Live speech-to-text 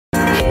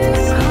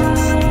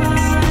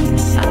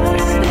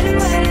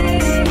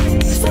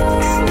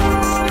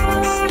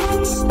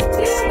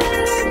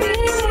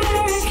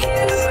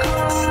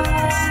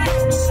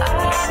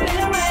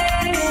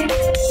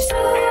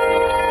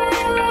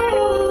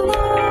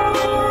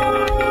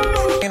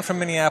flying from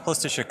Minneapolis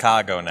to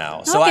Chicago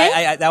now. So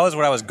Okay. that was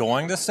what I was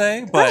going to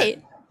say, but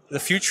Right. the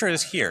future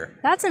is here.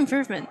 That's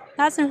improvement.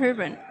 That's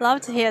improvement.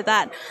 Love to hear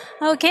that.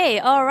 Okay,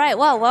 all right.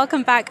 Well,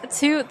 welcome back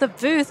to the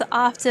booth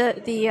after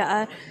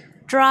the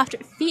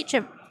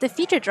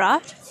feature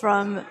draft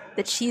from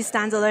the Cheese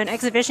Standalone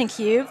Exhibition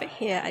Cube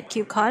here at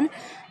CubeCon.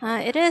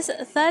 It is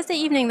Thursday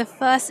evening, the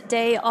first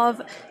day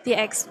of the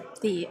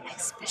exhibition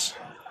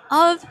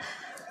of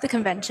the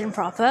convention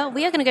proper.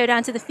 We are going to go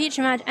down to the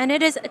feature match, and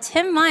it is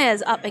Tim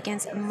Meyers up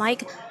against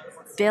Mike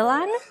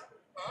Bilan.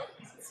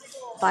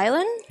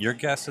 Your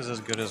guess is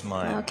as good as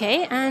mine.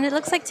 Okay, and it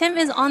looks like Tim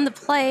is on the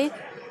play.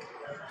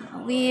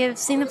 We have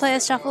seen the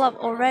players shuffle up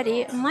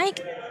already.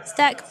 Mike's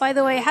deck, by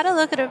the way, had a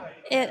look at it,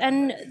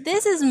 and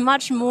this is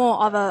much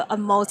more of a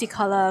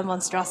multicolor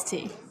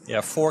monstrosity. Yeah,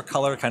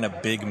 4-color kind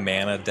of big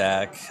mana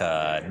deck,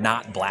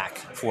 not black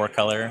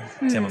 4-color.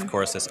 Tim, of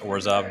course, this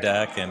Orzhov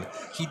deck, and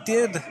he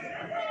did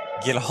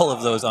get all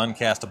of those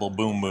uncastable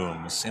boom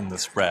booms in the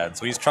spread.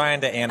 So he's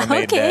trying to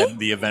animate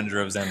the Avenger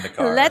of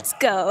Zendikar. Let's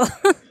go.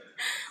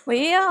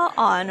 We are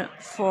on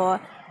for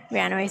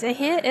Reanimator.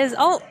 Here is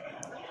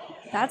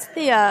that's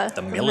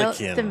the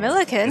Milliken. The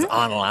Milliken is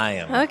on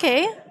Lion.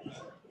 Okay.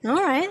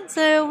 All right.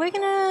 So we're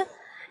gonna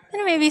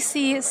maybe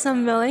see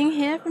some milling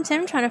here from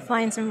Tim, trying to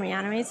find some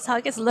Reanimator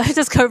targets.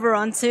 Lotus Cobra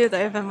on too,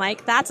 though, for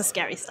Mike. That's a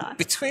scary start.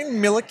 Between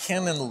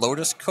Milliken and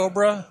Lotus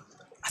Cobra,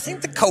 I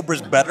think the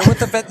Cobra's better with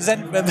the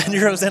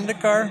Avenger of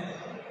Zendikar.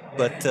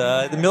 But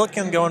the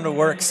Milliken going to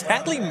work.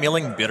 Sadly,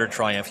 milling Bitter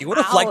Triumph. He would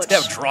have liked to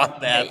have drawn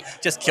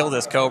that. Just kill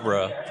this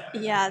Cobra.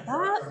 Yeah,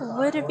 that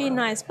would have been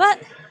nice.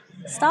 But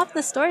stop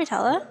the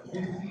Storyteller.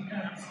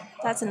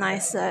 That's a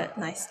nice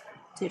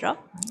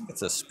 2-drop.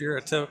 It's a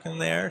Spirit token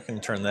there.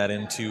 Can turn that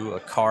into a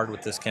card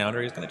with this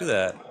counter. He's going to do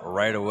that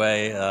right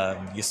away.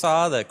 You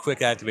saw the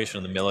quick activation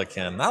of the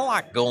Milliken. Not a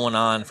lot going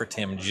on for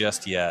Tim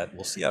just yet.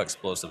 We'll see how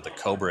explosive the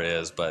Cobra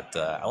is, but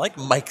I like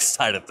Mike's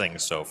side of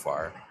things so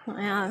far.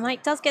 Yeah,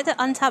 Mike does get to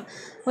untap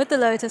with the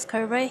Lotus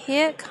Cobra.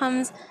 Here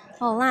comes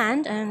a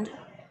land and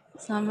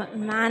some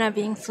mana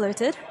being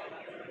floated.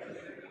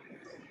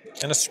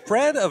 And a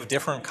spread of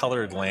different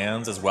colored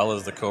lands, as well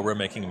as the Cobra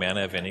making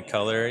mana of any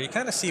color. You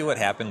kind of see what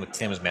happened with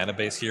Tim's mana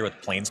base here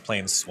with Plains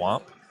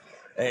Swamp.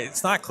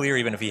 It's not clear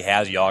even if he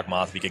has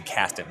Yawgmoth, if he could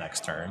cast it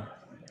next turn.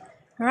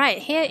 All right,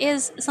 here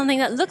is something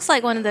that looks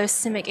like one of those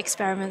Simic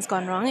experiments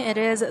gone wrong. It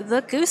is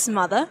the Goose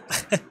Mother.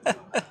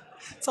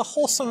 It's a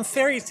wholesome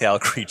fairy tale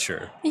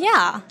creature.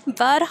 Yeah,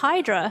 Bird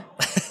Hydra.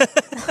 I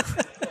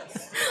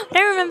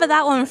don't remember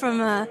that one from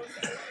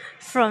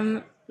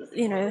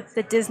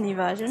the Disney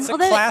version. It's a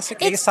classic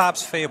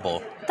Aesop's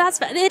fable.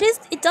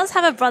 It does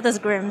have a Brothers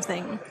Grimm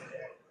thing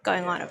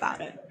going on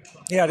about it.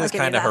 Yeah, it is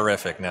kind of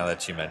horrific now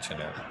that you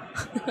mention it.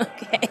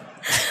 Okay.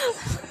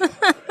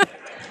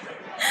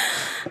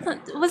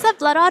 Was that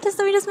Blood Artist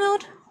that we just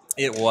milled?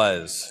 It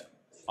was.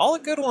 All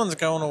the good ones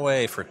going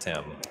away for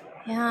Tim.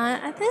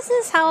 Yeah, this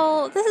is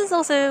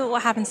also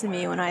what happens to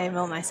me when I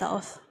mill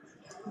myself.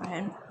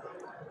 Right.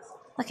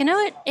 Like, I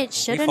know it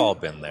shouldn't. We've all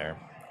been there.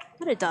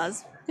 But it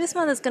does. This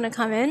Mother's going to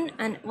come in,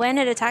 and when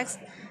it attacks,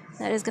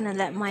 that is going to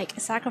let Mike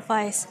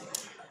sacrifice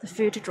the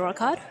food to draw a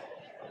card.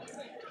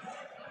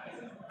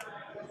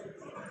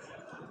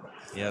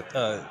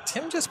 Yeah,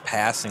 Tim just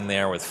passing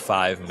there with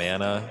 5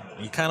 mana.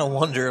 You kind of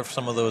wonder if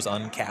some of those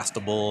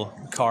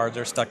uncastable cards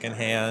are stuck in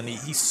hand.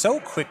 He so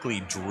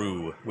quickly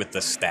drew with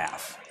the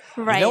staff.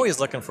 Right. You know he's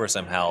looking for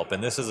some help,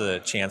 and this is a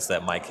chance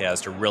that Mike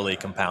has to really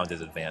compound his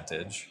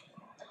advantage.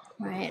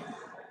 Right.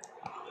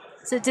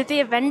 So did the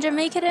Avenger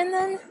make it in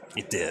then?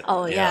 It did.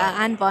 Oh,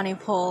 yeah, and Bonnie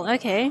Paul.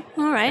 Okay,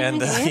 all right.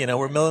 And, okay.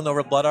 We're milling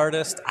over Blood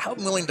Artist. I'm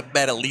willing to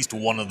bet at least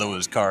one of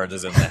those cards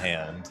is in the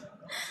hand.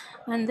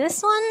 And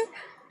this one,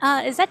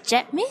 is that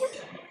Jetmir?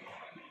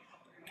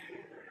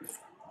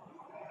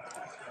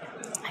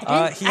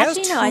 He has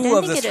two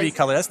of the 3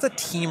 colors. That's the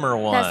Teamer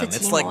one. That's the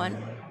Teamer it's like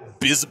one.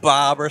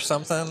 Bizbob or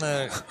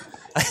something.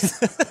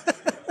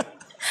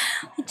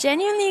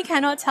 Genuinely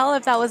cannot tell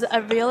if that was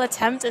a real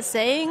attempt at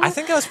saying. I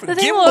think that was for the Gimbal.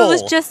 thing, or it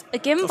was just a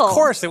Gimbal. Of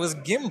course, it was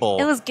Gimbal.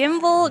 It was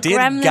Gimbal, Did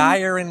Gremlin,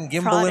 Geyer and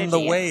Gimbal Prodigy. in the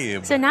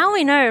wave. So now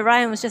we know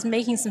Ryan was just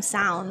making some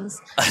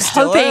sounds, I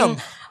still am.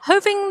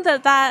 hoping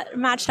that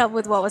matched up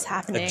with what was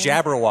happening. A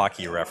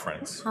Jabberwocky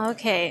reference.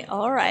 Okay,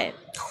 all right.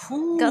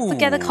 Ooh. Got to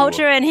get the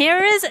culture, and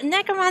here is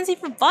Necromancy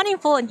for Bonnie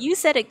Paul, and you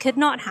said it could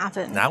not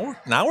happen.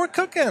 Now we're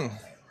cooking.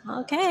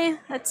 Okay,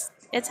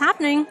 it's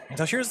happening.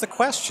 So here's the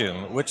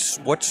question: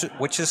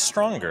 which is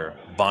stronger,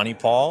 Bonnie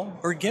Paul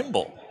or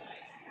Gimbal?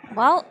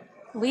 Well,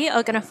 we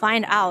are going to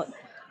find out.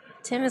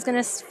 Tim is going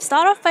to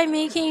start off by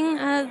making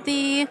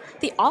the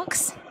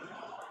ox,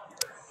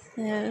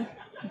 the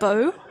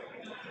bow,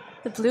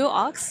 the blue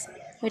ox,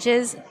 which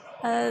is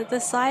the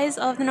size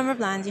of the number of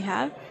lands you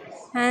have.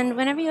 And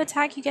whenever you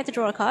attack, you get to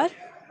draw a card.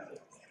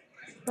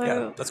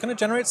 Yeah, that's going to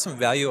generate some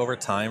value over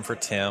time for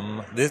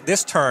Tim.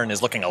 This turn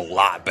is looking a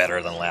lot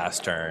better than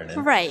last turn.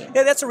 And right.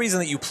 Yeah, that's the reason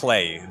that you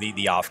play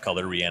the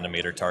off-color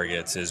Reanimator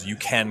targets, is you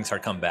can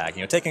start come back.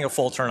 Taking a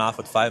full turn off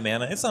with 5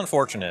 mana, it's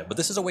unfortunate, but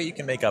this is a way you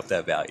can make up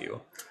that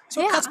value.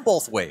 So it cuts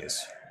both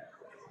ways.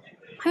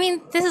 I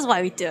mean, this is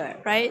why we do it,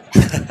 right?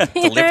 To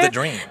live the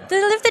dream. To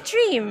live the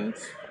dream.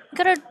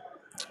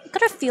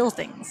 Gotta feel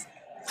things.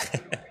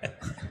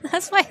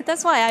 That's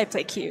why I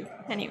play Cube,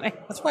 anyway.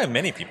 That's why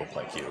many people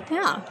play Cube.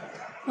 Yeah.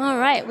 All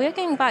right, we're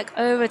going back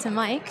over to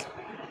Mike.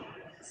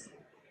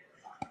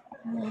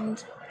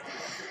 And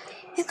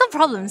he's got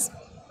problems.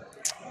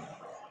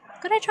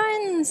 Could I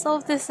try and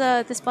solve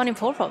this Bonnie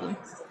Paul problem?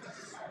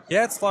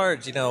 Yeah, it's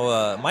large. You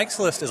know, Mike's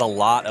list is a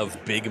lot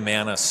of big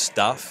mana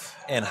stuff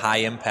and high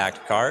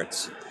impact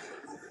cards.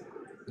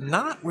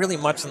 Not really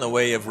much in the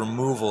way of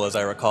removal, as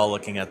I recall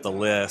looking at the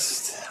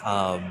list.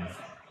 I'm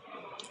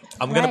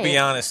going to be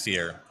honest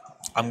here.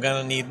 I'm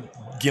going to need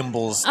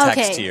Gimbal's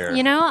text here. Okay,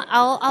 you know,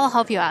 I'll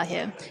help you out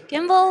here.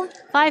 Gimbal,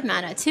 5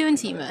 mana, 2 in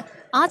Teamer.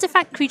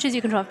 Artifact creatures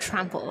you control have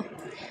Trample.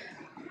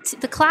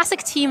 The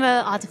classic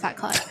Teamer artifact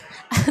card.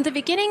 At the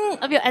beginning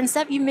of your end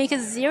step, you make a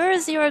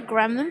 0/0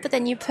 Gremlin, but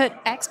then you put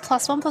X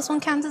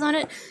 +1/+1 counters on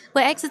it,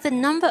 where X is the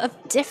number of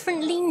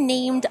differently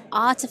named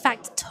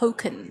artifact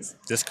tokens.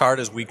 This card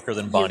is weaker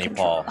than Bonnie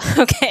Paul.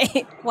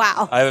 Okay,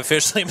 wow. I've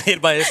officially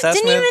made my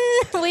assessment.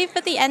 Didn't even wait for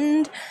the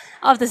end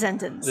of the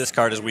sentence. This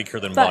card is weaker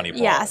than Bonnie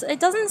Paul. Yes, it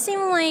doesn't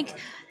seem like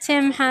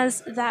Tim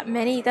has that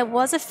many. There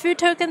was a food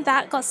token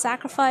that got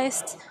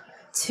sacrificed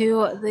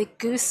to the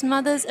Goose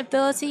Mother's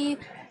ability.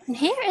 And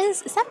here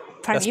is that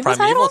Primeval That's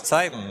Primeval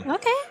Titan.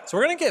 Okay. So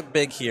we're going to get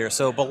big here.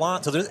 So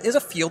Bilan, so there is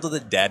a Field of the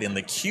Dead in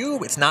the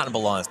Cube. It's not in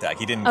Bilan's deck.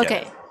 He didn't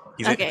get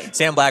it.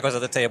 Sam Black was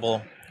at the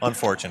table.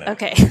 Unfortunate.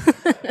 Okay.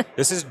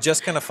 This is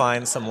just going to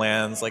find some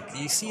lands. Like,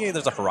 you see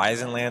there's a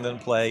Horizon land in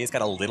play. He's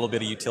got a little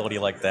bit of utility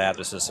like that.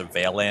 There's a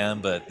Surveil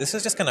land, but this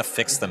is just going to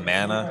fix the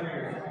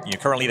mana. He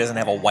currently doesn't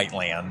have a white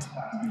land.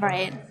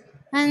 Right.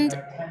 And,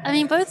 I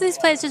mean, both of these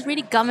players just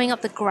really gumming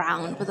up the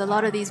ground with a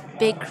lot of these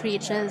big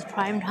creatures,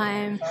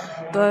 Primetime,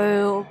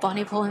 Bo,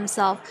 Bonnie Paul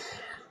himself.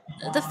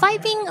 The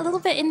fight being a little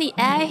bit in the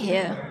air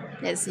here,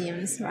 it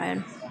seems,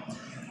 Ryan.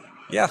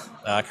 Yeah,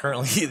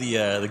 currently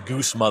the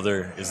Goose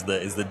Mother is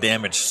the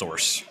damage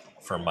source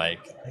for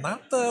Mike.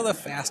 Not the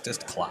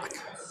fastest clock.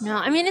 No,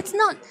 I mean, it's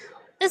not...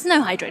 There's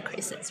no Hydroid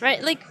Crisis,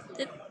 right? Like,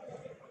 it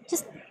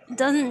just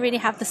doesn't really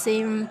have the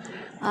same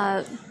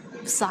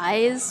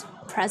size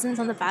presence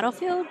on the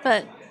battlefield,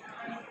 but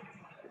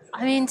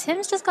I mean,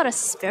 Tim's just got a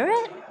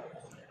Spirit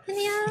in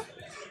the air.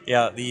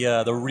 Yeah,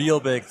 the real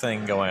big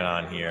thing going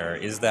on here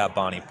is that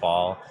Bonnie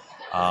Paul.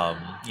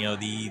 You know,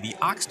 the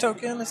Ox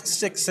token is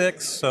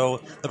 6/6,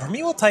 so the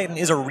Primeval Titan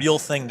is a real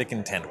thing to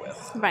contend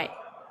with. Right.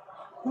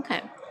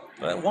 Okay.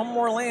 But one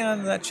more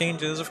land that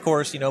changes, of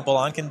course. You know,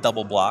 Bilan can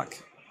double block.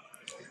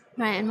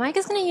 Right, and Mike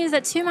is going to use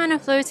that 2 mana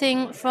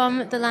floating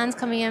from the lands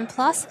coming in,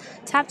 plus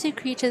tap 2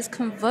 creatures,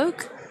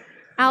 convoke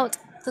out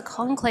the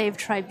Conclave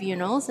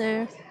Tribunal.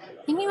 So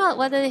thinking about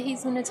whether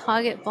he's going to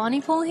target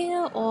Bonnie Paul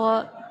here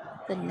or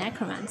the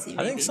Necromancy,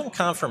 maybe. I think some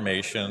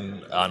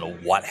confirmation on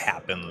what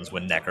happens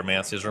when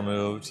Necromancy is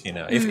removed. You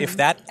know, if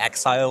that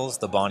exiles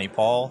the Bonnie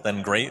Paul,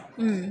 then great.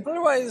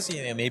 Otherwise,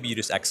 you know, maybe you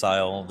just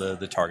exile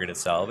the target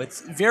itself.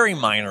 It's very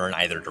minor in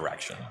either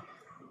direction.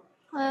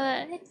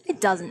 It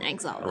doesn't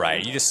exile.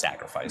 Right, you just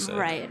sacrifice it.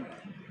 Right.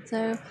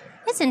 So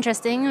it's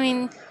interesting. I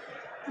mean,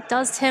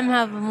 does Tim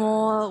have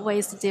more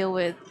ways to deal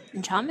with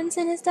enchantments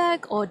in his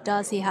deck, or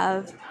does he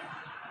have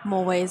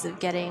more ways of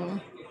getting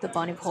the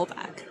Bonnie Paul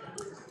back?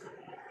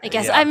 I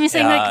guess I'm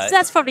saying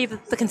that's probably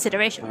the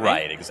consideration,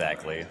 right? Right,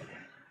 exactly.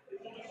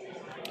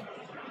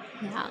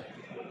 Yeah.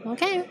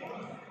 Okay.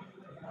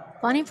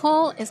 Bonnie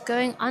Paul is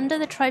going under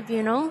the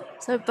Tribunal,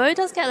 so Bo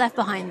does get left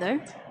behind, though.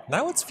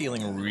 Now it's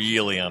feeling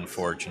really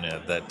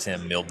unfortunate that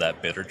Tim milled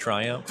that Bitter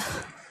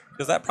Triumph,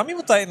 because that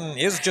Primeval Titan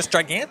is just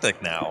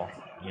gigantic now.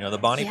 You know, the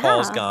Bonnie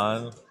Paul's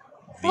gone.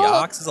 The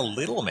Ox is a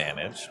little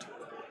managed.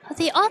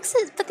 The Ox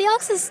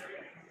is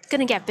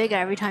going to get bigger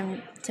every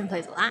time Tim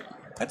plays a land.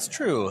 That's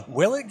true.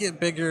 Will it get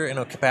bigger in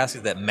a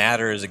capacity that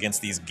matters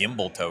against these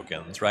Gimbal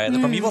tokens, right? The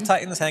Primeval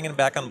Titan is hanging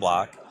back on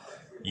block.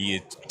 You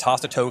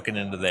toss a token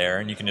into there,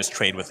 and you can just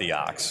trade with the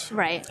Ox.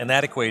 Right. In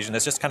that equation,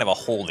 that's just kind of a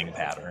holding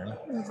pattern.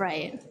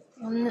 Right.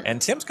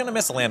 And Tim's going to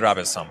miss a land drop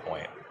at some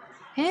point.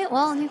 Okay,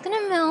 well, he's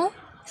going to mill.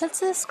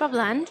 That's a scrub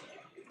land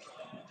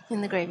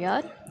in the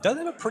graveyard. Does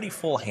have a pretty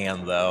full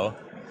hand, though.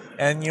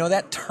 And, you know,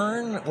 that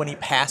turn when he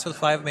passed with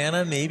 5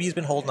 mana, maybe he's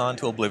been holding on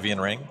to Oblivion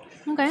Ring.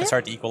 Okay. To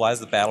start to equalize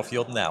the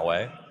battlefield in that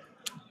way.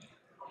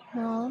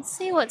 Well, let's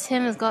see what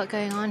Tim has got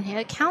going on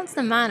here. Counts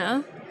the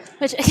mana,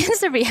 which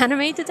against a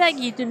Reanimator deck,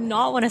 you do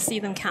not want to see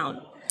them count.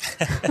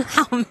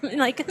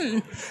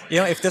 You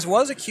know, if this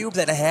was a cube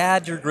that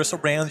had your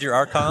Gristlebrand's, your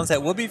Archons,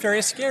 that would be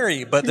very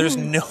scary, but there's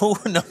no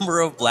number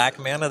of black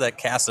mana that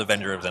casts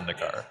Avenger of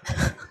Zendikar.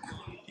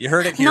 You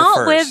heard it here not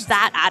first. Not with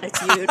that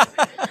attitude,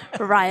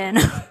 Ryan.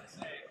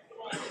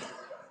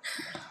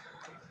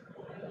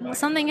 Well,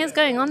 something is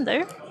going on,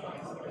 though.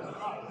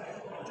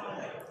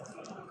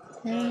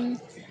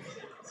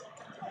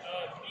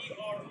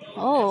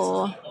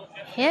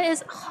 Here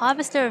is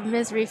Harvester of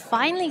Misery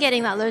finally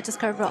getting that Lotus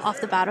Cobra off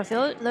the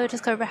battlefield.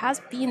 Lotus Cobra has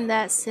been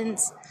there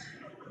since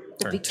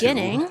the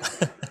beginning.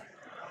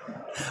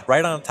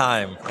 Right on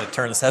time, the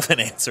turn 7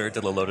 answer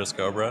to the Lotus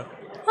Cobra.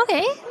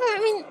 Okay, I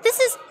mean,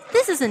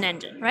 this is an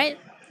engine, right?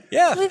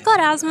 Yeah. We've got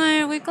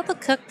Asmo, we've got the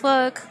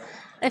cookbook.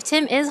 If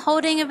Tim is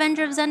holding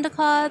Avenger of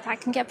Zendikar,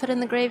 that can get put in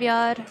the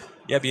graveyard.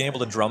 Yeah, being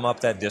able to drum up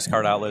that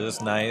discard outlet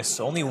is nice.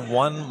 Only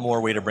one more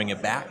way to bring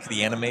it back,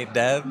 the Animate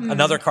Dead.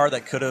 Another card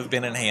that could have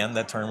been in hand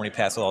that turn when he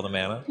passes all the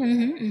mana.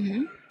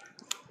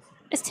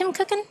 Is Tim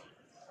cooking?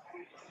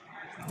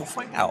 We'll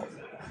find out.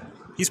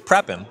 He's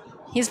prepping.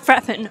 He's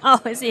prepping. Oh,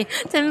 I see.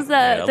 Tim's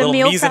the little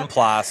meal mise en prep.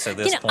 place at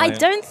this point. I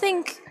don't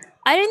think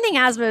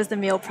Asmo is the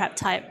meal prep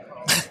type.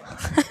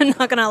 I'm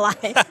not gonna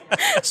lie.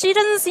 She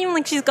doesn't seem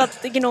like she's got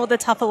the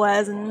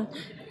Tupperwares and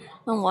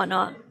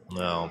whatnot.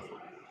 No.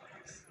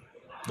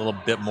 A little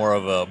bit more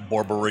of a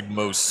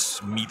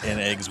Borborygmos meat and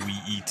eggs we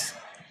eat.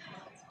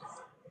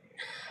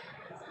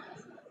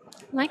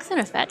 Mike's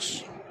gonna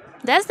fetch.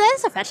 There's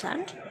a fetch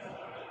land.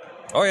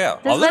 Oh yeah,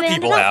 That's where other they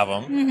people ended have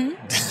up.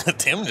 them.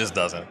 Tim just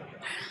doesn't.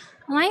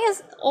 Mike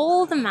has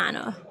all the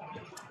mana.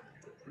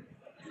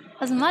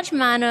 As much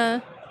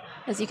mana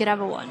as you could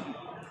ever want.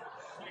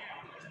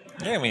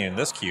 Yeah, I mean,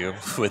 this cube,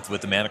 with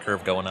the mana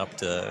curve going up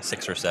to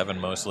 6 or 7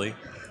 mostly.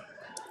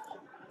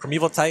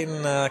 Primeval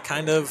Titan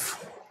kind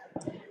of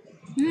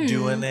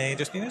doing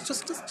just a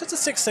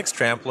 6/6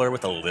 trampler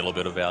with a little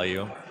bit of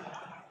value.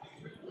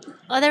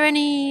 Are there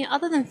any,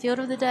 other than Field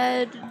of the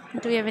Dead,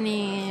 do we have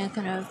any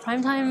kind of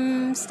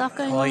primetime stuff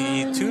going Well, on?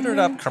 he tutored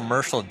up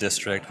Commercial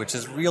District, which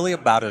is really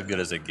about as good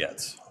as it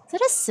gets. Is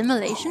that a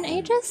simulation,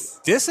 Aegis?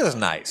 This is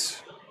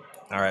nice.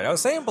 All right, I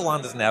was saying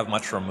Bilan doesn't have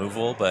much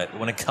removal, but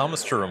when it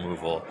comes to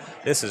removal,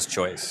 this is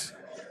choice.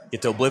 You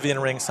get to Oblivion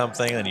Ring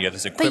something, and you get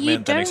this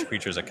equipment that makes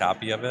creatures a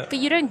copy of it. But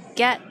you don't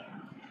get...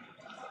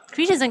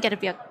 Creatures don't get to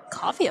be a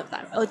copy of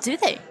that. Or do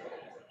they?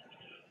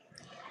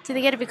 Do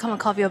they get to become a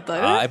copy of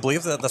both? I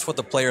believe that's what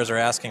the players are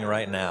asking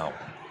right now.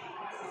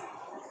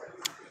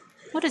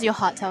 What does your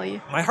heart tell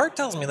you? My heart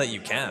tells me that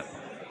you can.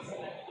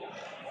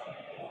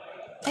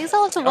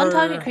 Exile up to one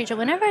target creature.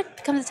 Whenever it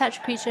becomes attached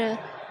to a creature,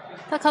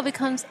 that card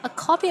becomes a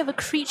copy of a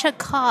creature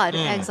card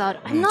exiled.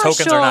 I'm not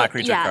Tokens sure. are not a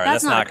creature card.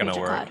 That's not going to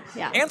work. Card.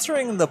 Yeah.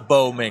 Answering the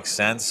bow makes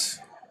sense.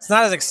 It's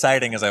not as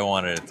exciting as I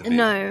wanted it to be.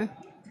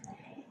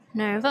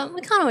 No, but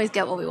we can't always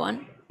get what we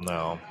want.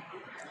 No.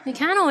 We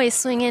can always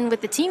swing in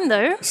with the team,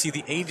 though. See,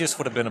 the Aegis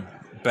would have been a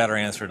better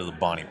answer to the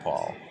Bonnie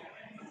Paul.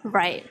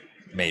 Right.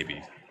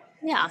 Maybe.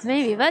 Yeah,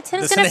 maybe. But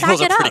Tim's This going to back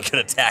it enables up. a pretty good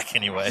attack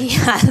anyway.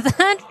 Yeah,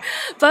 that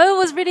bow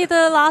was really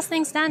the last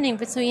thing standing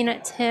between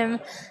Tim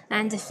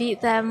and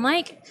defeat there.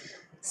 Mike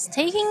is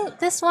taking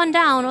this one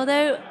down,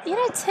 although,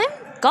 Tim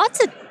got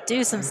to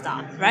do some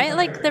stuff, right?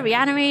 Like, the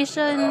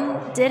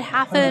reanimation did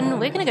happen.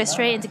 We're going to go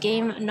straight into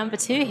game number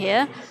 2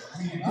 here.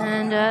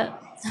 And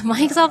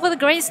Mike's off with a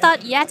great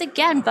start yet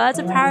again. Birds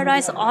of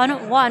Paradise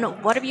on 1.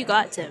 What have you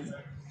got, Tim?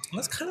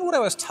 That's kind of what I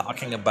was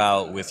talking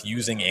about with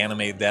using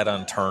Animate Dead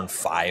on turn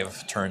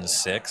 5, turn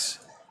 6.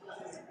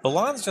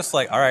 Bilan's just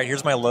like, all right,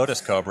 here's my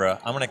Lotus Cobra.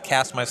 I'm going to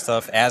cast my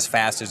stuff as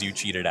fast as you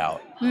cheated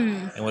out.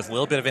 And with a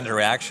little bit of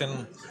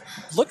interaction,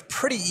 looked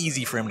pretty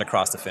easy for him to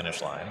cross the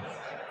finish line.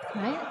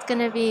 Right, it's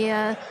going to be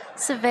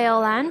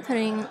Surveil Land,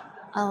 putting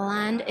a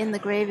land in the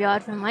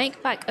graveyard for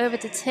Mike. Back over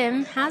to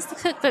Tim. Has the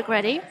cookbook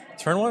ready.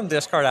 Turn 1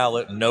 discard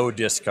outlet, no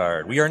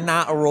discard. We are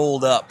not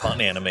rolled up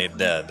on Animate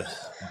Dead.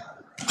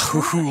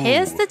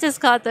 Here's the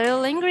discard though.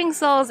 Lingering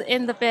Souls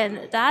in the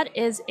bin. That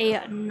is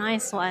a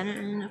nice one.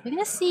 And we're going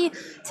to see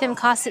Tim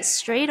cast it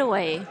straight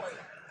away.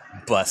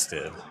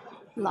 Busted.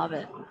 Love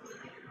it.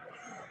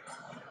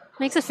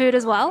 Makes a food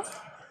as well,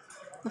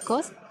 of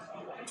course.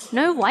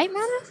 No white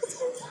mana for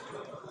Tim?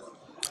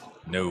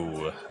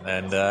 No.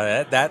 And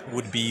that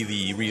would be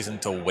the reason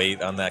to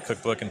wait on that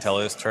cookbook until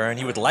his turn.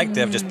 He would like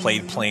to have just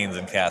played Plains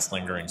and cast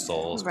Lingering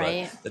Souls,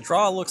 right. But the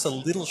draw looks a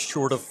little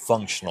short of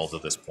functional to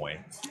this point.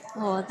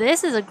 Oh,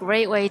 this is a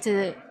great way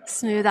to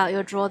smooth out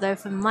your draw, though,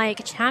 for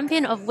Mike.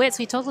 Champion of Wits.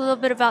 We talked a little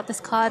bit about this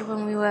card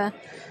when we were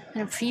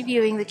kind of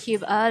previewing the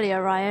cube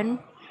earlier, Ryan.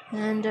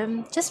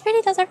 And just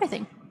really does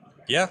everything.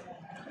 Yeah.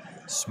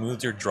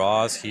 Smooth your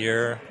draws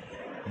here.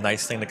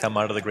 Nice thing to come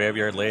out of the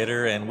graveyard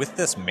later. And with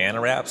this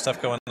mana wrap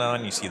stuff going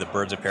on, you see the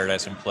Birds of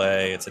Paradise in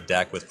play. It's a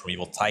deck with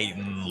Primeval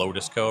Titan,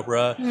 Lotus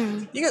Cobra.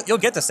 You'll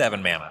get to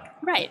 7 mana.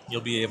 Right.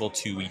 You'll be able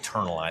to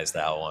eternalize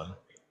that one.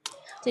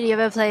 Did you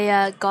ever play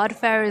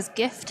Godfarer's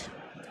Gift?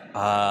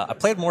 I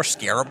played more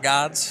Scarab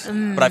Gods,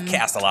 but I've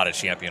cast a lot of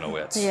Champion of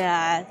Wits.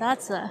 Yeah,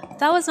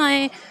 that was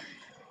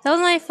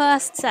my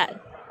first set.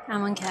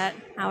 Amonkhet,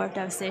 Hour of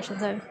Devastation.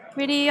 So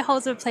really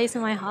holds a place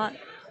in my heart.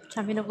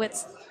 Champion of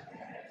Wits.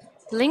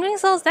 Lingering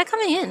Souls, they're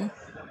coming in.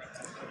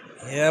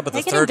 Yeah, but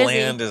They're the third getting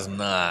busy. land is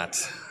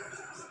not.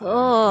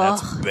 Oh.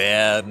 That's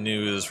bad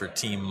news for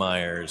Team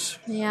Meyers.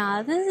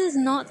 Yeah, this is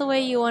not the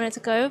way you want it to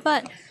go,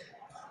 but,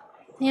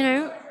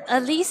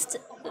 at least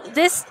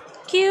this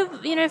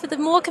cube, for the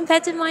more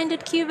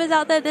competitive-minded cubers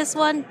out there, this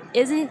one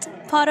isn't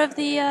part of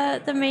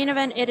the main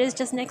event. It is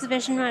just an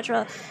exhibition match.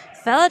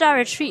 Felidar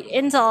retreat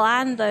into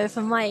land, though,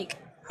 for Mike.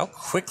 How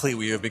quickly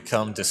we have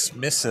become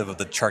dismissive of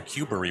the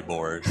Charcuterie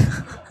board.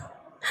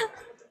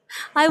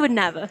 I would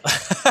never.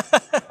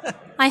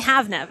 I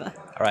have never.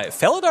 All right,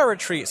 Felidar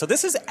Retreat. So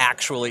this is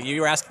actually,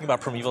 you were asking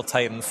about Primeval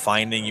Titan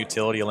finding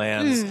utility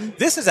lands.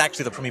 This is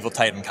actually the Primeval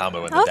Titan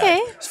combo in the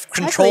Okay, deck. I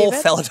Control believe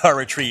it. Felidar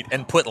Retreat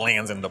and put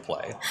lands into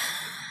play.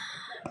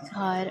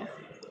 God,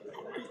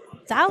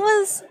 that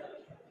was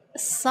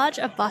such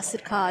a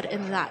busted card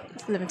in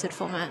that limited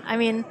format. I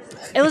mean,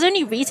 it was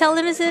only retail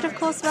limited, of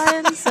course,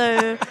 Ryan.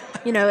 So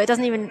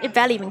it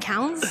barely even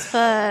counts.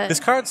 But This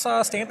card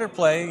saw standard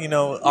play.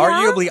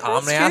 Arguably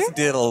that's Omnath true.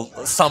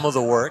 did some of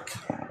the work.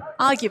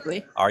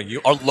 arguably, Or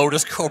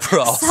Lotus Cobra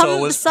also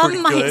was pretty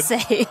some might good.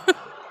 say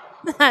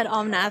that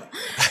Omnath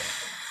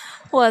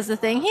was the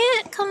thing.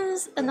 Here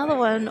comes another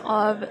one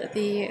of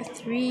the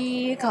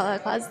 3 color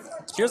cards.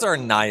 Here's our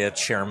Naya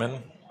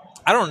chairman.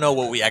 I don't know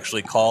what we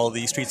actually call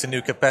the Streets of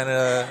New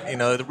Capenna.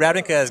 The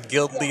Ravnica has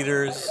guild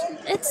leaders.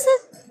 It's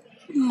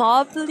a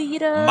mob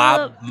leader.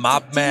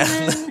 Mob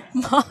man. demon,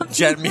 mob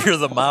Jetmir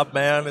the mob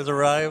man has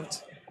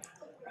arrived.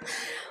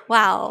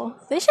 Wow,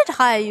 they should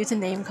hire you to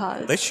name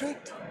cards. They should.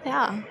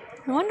 Yeah,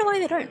 I wonder why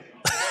they don't.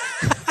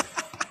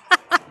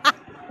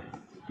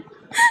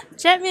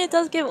 Jetmir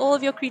does give all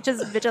of your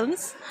creatures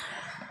vigilance.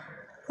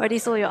 Or at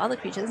least all your other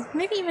creatures.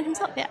 Maybe even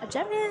himself. Yeah,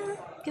 Jetmir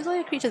gives all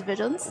your creatures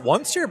vigilance.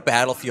 Once your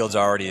battlefield's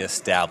already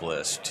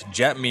established,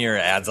 Jetmir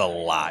adds a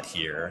lot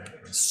here.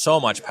 So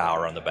much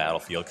power on the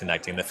battlefield,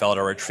 connecting the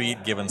Felidar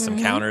Retreat, giving some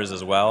counters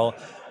as well.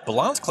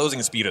 Bilan's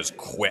closing speed is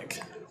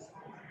quick.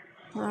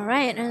 All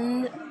right,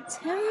 and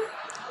Tim?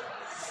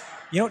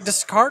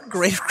 Discard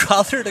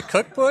Gravecrawler to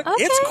Cookbook.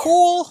 Okay. It's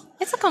cool.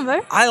 It's a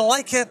combo. I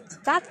like it.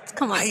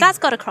 Come on, that's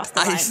got to cross the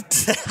line.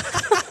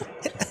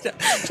 I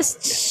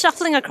Just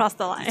shuffling across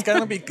the line. It's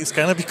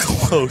gonna be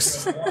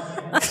close.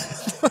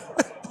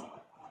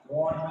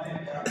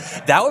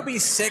 That would be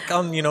sick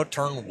on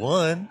turn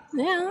 1.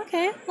 Yeah,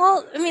 okay.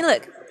 Well, I mean,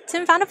 look,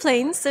 Tim found a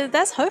plane, so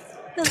there's hope.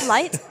 There's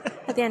light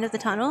at the end of the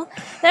tunnel.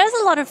 There's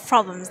a lot of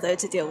problems, though,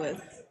 to deal with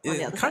on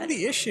the other Kind side. of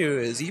the issue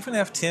is even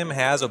if Tim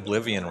has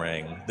Oblivion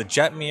Ring, the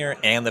Jetmir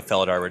and the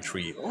Felidar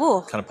Retreat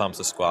Ooh. kind of pumps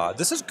the squad.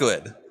 This is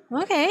good.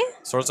 Okay,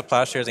 Swords of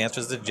Plowshares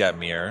answers the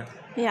Jetmir,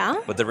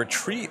 yeah. but the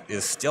Retreat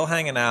is still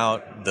hanging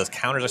out. The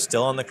counters are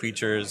still on the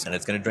creatures, and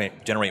it's going to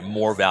generate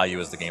more value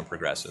as the game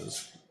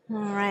progresses. All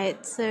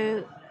right,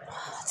 so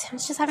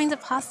Tim's just having to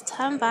pass the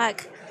turn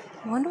back.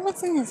 I wonder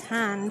what's in his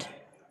hand.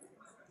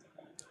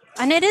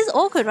 And it is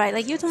awkward, right?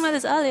 Like you were talking about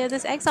this earlier,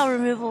 this exile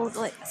removal,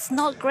 like it's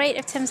not great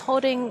if Tim's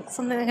holding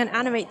something that can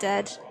animate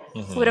dead.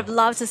 Would have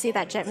loved to see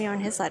that Jetmir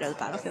on his side of the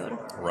battlefield.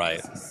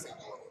 Right.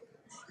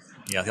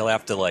 Yeah, he'll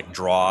have to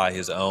draw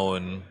his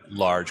own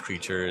large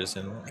creatures,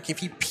 and if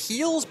he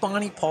peels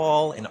Bonnie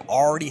Paul and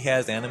already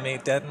has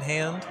Animate Dead in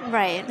hand,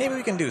 Right, maybe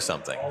we can do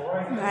something.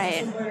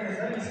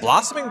 right.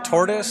 Blossoming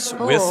Tortoise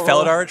with Ooh.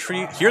 Felidar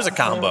Retreat. Here's a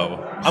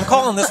combo. I'm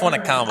calling this one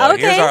a combo.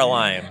 Okay. Here's our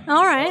line.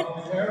 All right.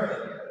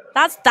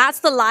 That's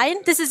the line?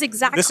 This is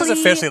exactly... This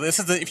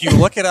is if you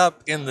look it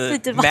up in the, The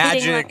dividing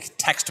magic line.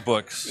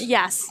 textbooks,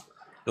 Yes.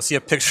 you'll see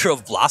a picture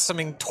of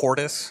Blossoming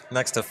Tortoise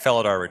next to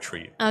Felidar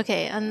Retreat.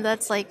 Okay, and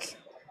that's like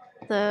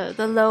the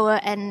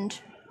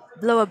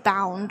lower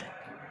bound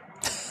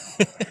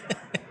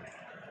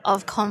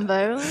of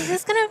combo.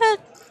 It's gonna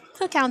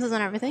put counters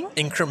on everything.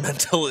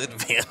 Incremental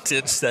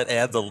advantage that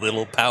adds a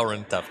little power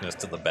and toughness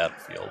to the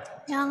battlefield.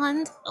 Yeah,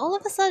 and all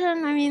of a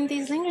sudden, I mean,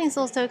 these Lingering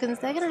Souls tokens,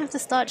 they're gonna have to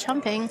start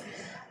chumping.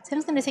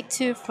 Tim's gonna take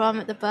 2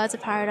 from the Birds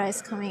of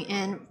Paradise coming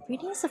in. We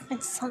need to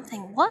find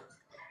something. What?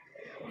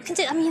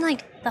 I mean,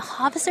 like, the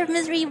Harvester of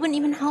Misery wouldn't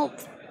even help.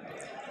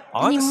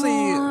 Honestly,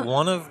 Anymore.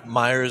 one of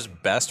Meyers'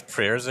 best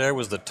prayers there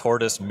was the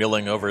tortoise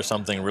milling over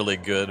something really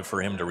good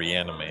for him to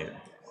reanimate.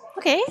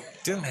 Okay,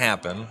 Didn't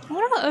happen.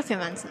 what about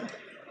Ophiomancer?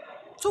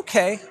 It's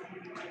okay.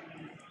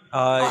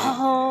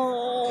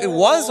 Oh, It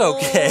was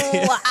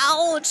okay.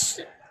 Ouch!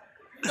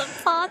 The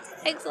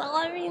path to exile.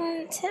 I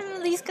mean, Tim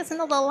at least gets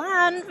another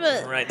land,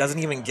 but Right, doesn't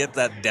even get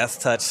that Death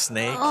Touch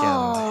Snake,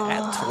 Oh.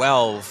 and at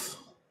 12.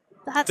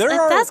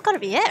 that's got to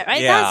be it,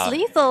 right? Yeah, That's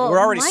lethal. we're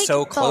already Mike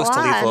so close to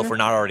lethal Bilan. if we're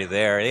not already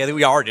there. Yeah,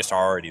 we are just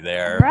already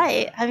there.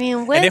 Right. I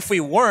mean, And if we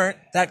weren't,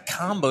 that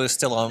combo is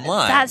still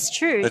online. that's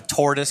true. The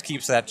tortoise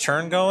keeps that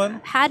churn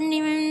going. Hadn't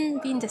even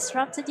been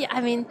disrupted yet.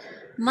 I mean,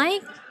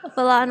 Mike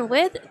Bilan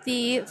with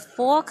the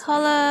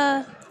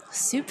 4-color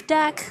soup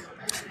deck.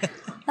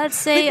 Let's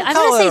say I'm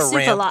call gonna it say a soup a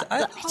ramp. lot. I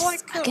But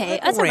like a okay,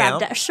 ramp. it's a ramp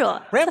deck,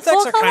 sure. Ramp The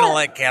decks are kind 4-color of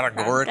like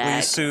categorically ramp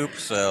deck. soup,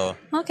 so...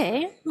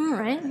 Okay, all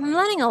right. I'm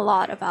learning a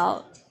lot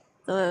about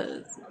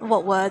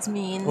what words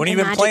mean. When in you've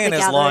been Magic playing the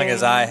as long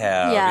as I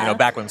Gathering. have, Yeah.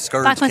 back when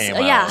Scourge Back when, came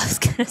out. yeah, I was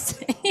gonna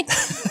say.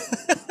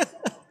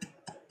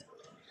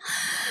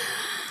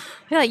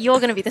 I feel like you're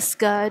gonna be the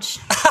scourge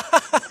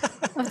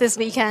of this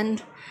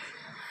weekend.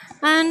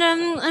 And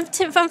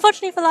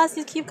unfortunately for last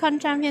year's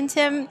CubeCon champion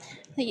Tim,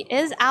 he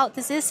is out.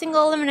 This is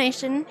single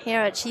elimination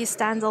here at Cheese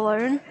Stands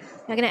Alone.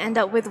 We're gonna end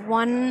up with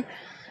one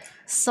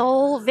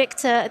sole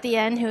victor at the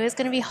end who is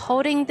going to be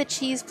holding the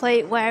cheese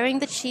plate, wearing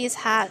the cheese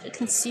hat,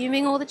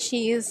 consuming all the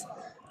cheese.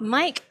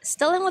 Mike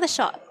still in with a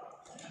shot.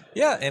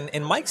 Yeah,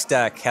 and Mike's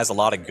deck has a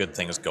lot of good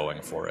things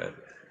going for it.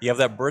 You have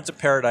that Birds of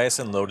Paradise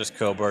and Lotus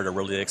Cobra to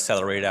really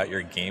accelerate out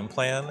your game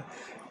plan.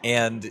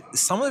 And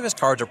some of his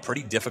cards are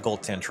pretty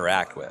difficult to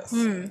interact with.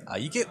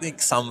 You get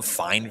like, some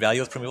fine value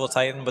with Primeval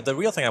Titan, but the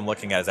real thing I'm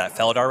looking at is that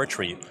Felidar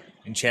Retreat.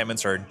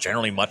 Enchantments are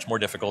generally much more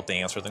difficult to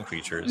answer than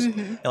creatures.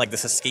 And like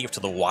this Escape to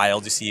the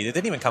Wild, you see, it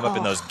didn't even come up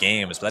in those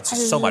games, but that's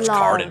just so much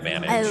card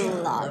advantage. I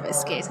love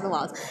Escape to the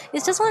Wild.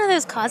 It's just one of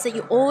those cards that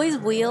you always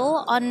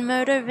wheel on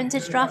Moto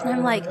Vintage Draft, and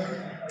I'm like,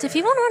 do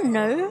people not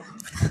know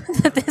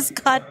that this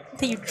card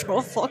that you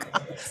draw 4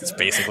 cards? It's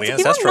basically Do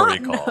people Ancestral not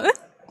Recall. know?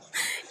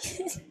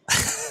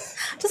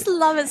 Just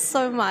love it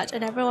so much,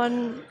 and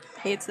everyone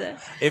hates it.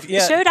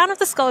 Showdown of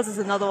the Skulls is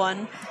another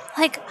one.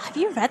 Like, have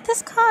you read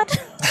this card?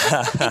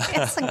 Like,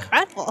 it's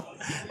incredible.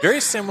 Very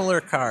similar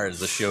cards,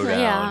 the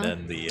Showdown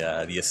and the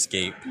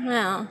Escape.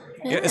 Yeah.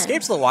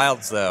 Escape to the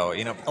Wilds, though,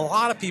 you know, a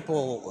lot of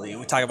people,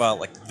 we talk about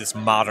like this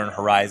Modern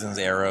Horizons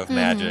era of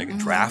Magic,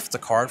 draft a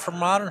card from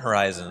Modern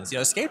Horizons. You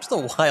know, Escape to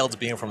the Wilds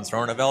being from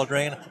Throne of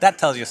Eldraine, that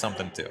tells you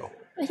something too.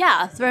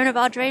 Yeah, Throne of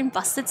Eldraine,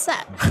 busted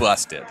set.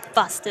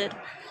 Busted.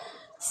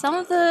 Some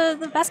of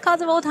the best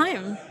cards of all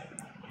time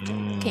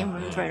came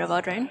from Throne of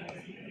Eldraine.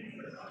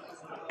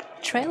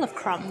 Trail of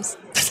Crumbs.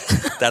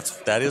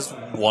 that is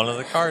one of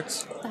the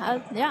cards.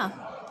 Yeah.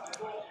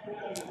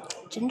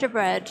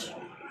 Gingerbread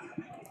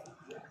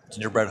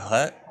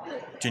Hut?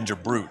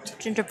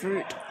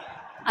 Gingerbrute.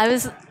 I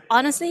was,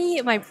 honestly,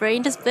 my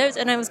brain just blipped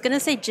and I was going to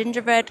say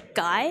Gingerbread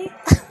Guy.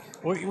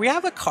 We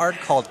have a card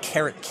called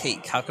Carrot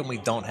Cake. How come we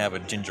don't have a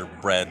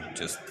gingerbread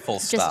just full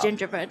stop? Just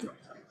gingerbread.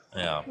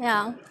 Yeah.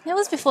 Yeah. It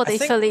was before they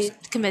fully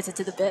committed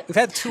to the bit. We've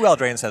had 2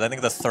 Eldraine sets. I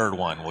think the third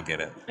one will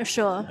get it.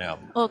 Sure. Yeah.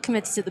 Or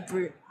committed to the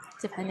brute,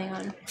 depending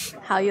on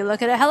how you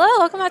look at it. Hello,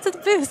 welcome back to the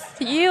booth.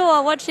 You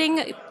are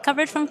watching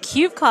coverage from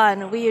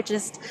CubeCon. We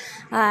just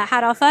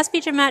had our first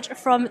feature match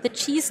from the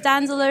Cheese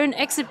Standalone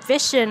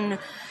exhibition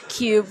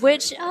cube,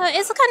 which is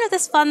kind of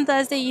this fun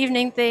Thursday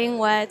evening thing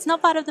where it's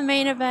not part of the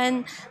main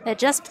event. They're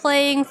just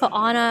playing for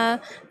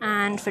honor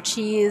and for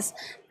cheese.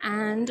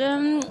 And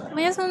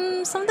we have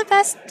some of the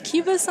best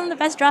cubers, some of the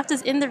best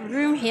drafters in the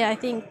room here. I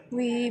think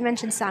we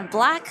mentioned Sam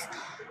Black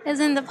is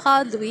in the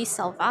pod. Luis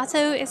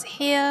Salvato is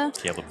here.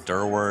 Caleb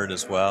Durward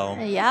as well.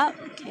 Yeah,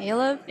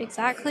 Caleb,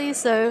 exactly.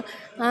 So,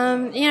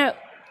 you know,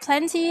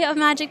 plenty of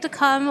Magic to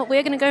come.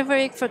 We're going to go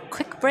for a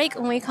quick break.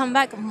 When we come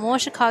back, more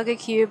Chicago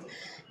Cube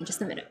in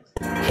just a minute.